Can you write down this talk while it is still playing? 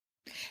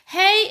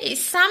Hey,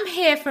 it's Sam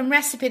here from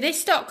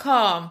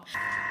RecipeThis.com.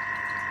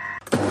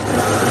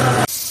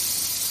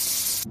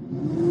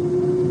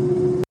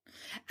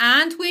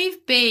 And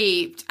we've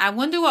beeped. I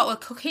wonder what we're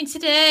cooking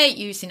today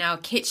using our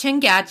kitchen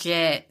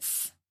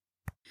gadgets.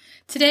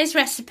 Today's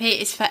recipe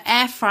is for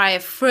air fryer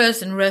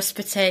frozen roast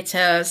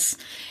potatoes.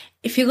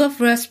 If you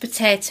love roast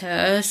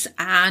potatoes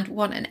and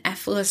want an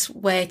effortless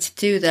way to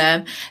do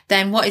them,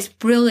 then what is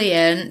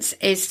brilliant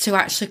is to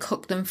actually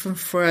cook them from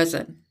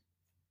frozen.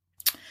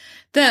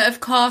 Though, of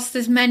course,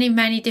 there's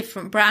many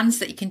different brands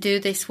that you can do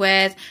this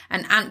with,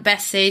 and Aunt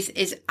Bessie's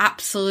is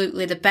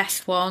absolutely the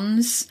best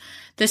ones.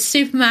 The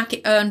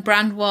supermarket-owned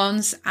brand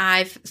ones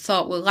I've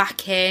thought were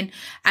lacking,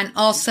 and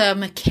also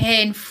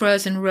McCain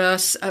frozen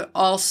roasts are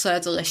also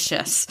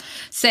delicious.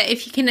 So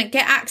if you can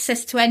get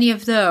access to any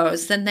of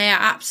those, then they are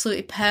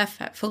absolutely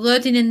perfect for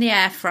loading in the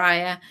air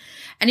fryer.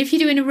 And if you're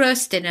doing a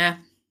roast dinner,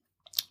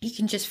 you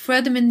can just throw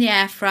them in the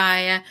air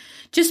fryer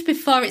just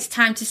before it's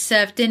time to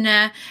serve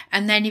dinner,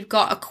 and then you've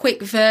got a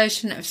quick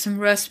version of some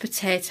roast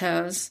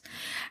potatoes.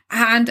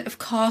 And of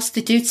course,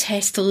 they do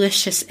taste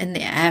delicious in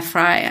the air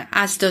fryer,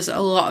 as does a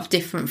lot of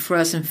different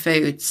frozen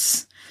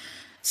foods.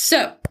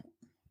 So,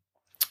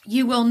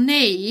 you will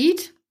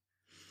need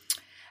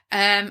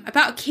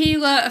about a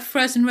kilo of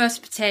frozen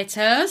roast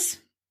potatoes,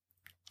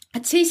 a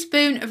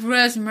teaspoon of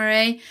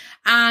rosemary,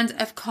 and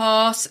of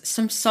course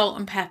some salt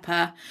and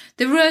pepper.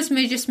 The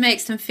rosemary just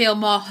makes them feel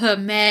more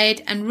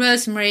homemade, and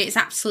rosemary is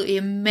absolutely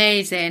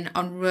amazing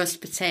on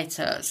roast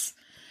potatoes.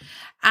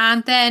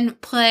 And then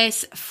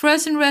place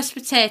frozen roast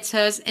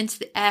potatoes into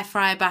the air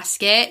fryer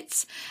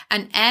basket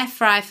and air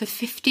fry for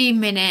 15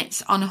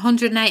 minutes on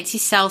 180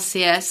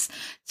 Celsius,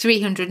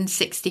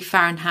 360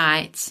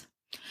 Fahrenheit.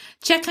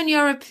 Check on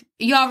your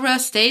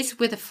roasties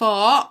with a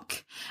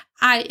fork,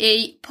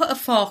 i.e. put a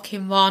fork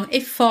in one.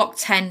 If fork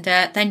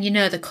tender, then you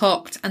know they're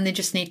cooked and they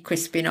just need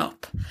crisping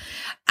up.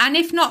 And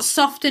if not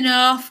soft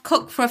enough,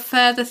 cook for a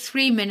further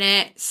 3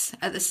 minutes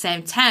at the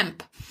same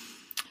temp.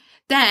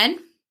 Then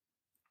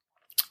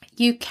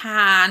you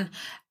can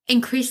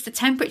increase the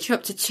temperature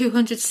up to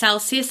 200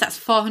 Celsius, that's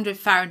 400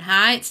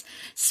 Fahrenheit.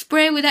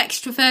 Spray with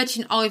extra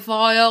virgin olive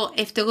oil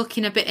if they're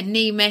looking a bit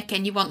anemic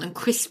and you want them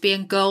crispy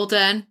and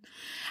golden.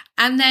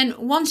 And then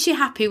once you're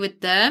happy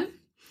with them,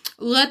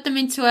 load them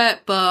into a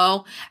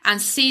bowl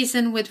and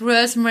season with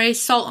rosemary,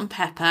 salt and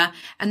pepper,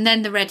 and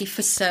then they're ready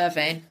for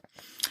serving.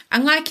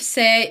 And like I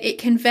say, it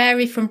can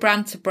vary from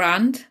brand to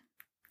brand.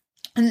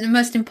 And the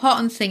most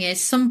important thing is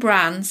some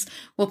brands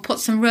will put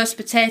some roast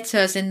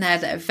potatoes in there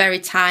that are very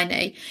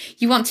tiny.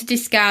 You want to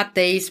discard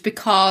these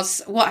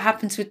because what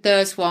happens with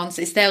those ones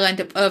is they'll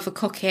end up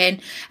overcooking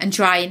and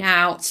drying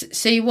out.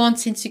 So you're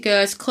wanting to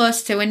go as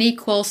close to an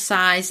equal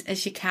size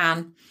as you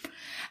can.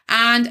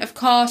 And of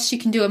course, you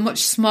can do a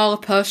much smaller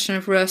portion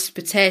of roast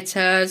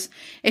potatoes.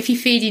 If you're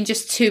feeding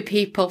just 2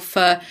 people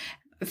for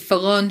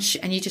lunch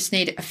and you just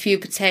need a few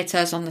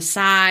potatoes on the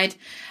side.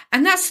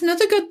 And that's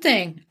another good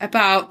thing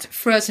about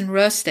frozen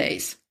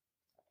roasties.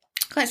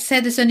 Let's say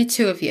there's only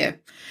 2 of you.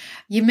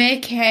 You're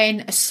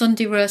making a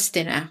Sunday roast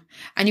dinner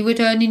and you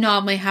would only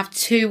normally have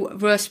 2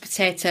 roast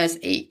potatoes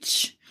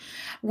each.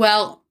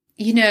 Well,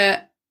 you know,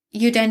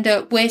 you'd end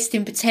up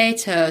wasting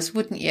potatoes,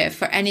 wouldn't you,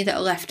 for any that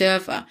are left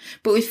over.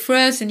 But with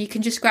frozen, you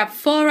can just grab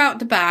 4 out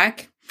the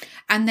bag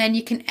and then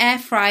you can air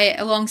fry it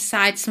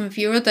alongside some of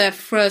your other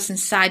frozen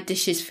side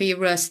dishes for your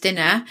roast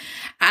dinner.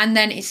 And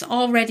then it's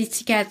all ready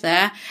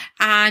together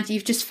and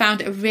you've just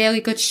found a really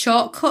good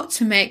shortcut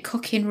to make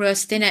cooking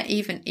roast dinner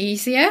even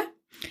easier.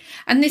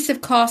 And this,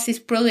 of course, is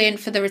brilliant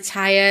for the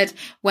retired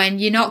when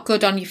you're not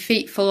good on your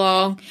feet for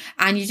long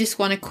and you just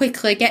want to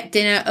quickly get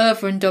dinner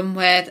over and done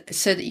with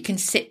so that you can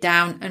sit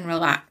down and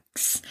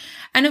relax.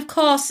 And of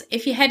course,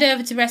 if you head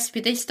over to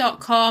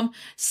RecipeThis.com,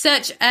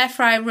 search air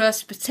fry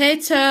roast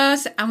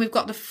potatoes, and we've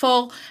got the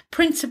full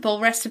printable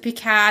recipe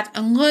card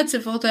and loads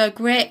of other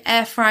great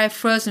air fryer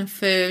frozen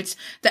foods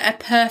that are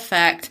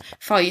perfect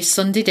for your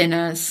Sunday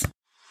dinners.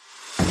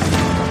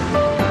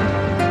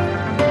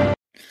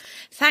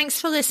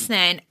 Thanks for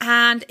listening,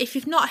 and if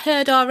you've not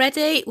heard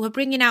already, we're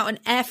bringing out an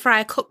air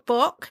fryer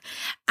cookbook,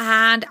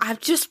 and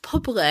I've just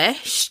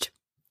published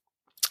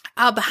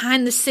our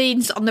behind the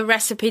scenes on the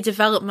recipe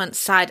development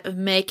side of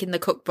making the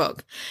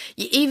cookbook.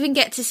 You even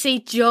get to see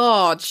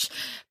George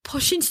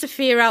pushing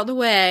Sophia out the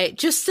way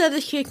just so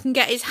that he can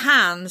get his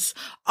hands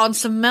on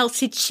some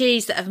melted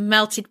cheese that have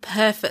melted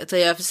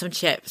perfectly over some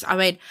chips. I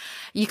mean,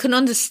 you can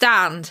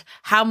understand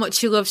how much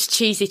he loves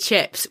cheesy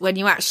chips when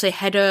you actually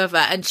head over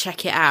and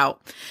check it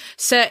out.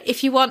 So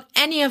if you want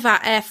any of our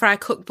air fryer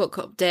cookbook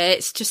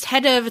updates, just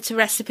head over to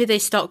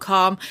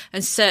RecipeThis.com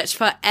and search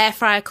for air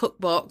fryer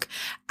cookbook.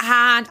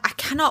 And I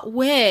cannot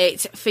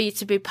wait for you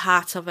to be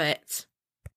part of it.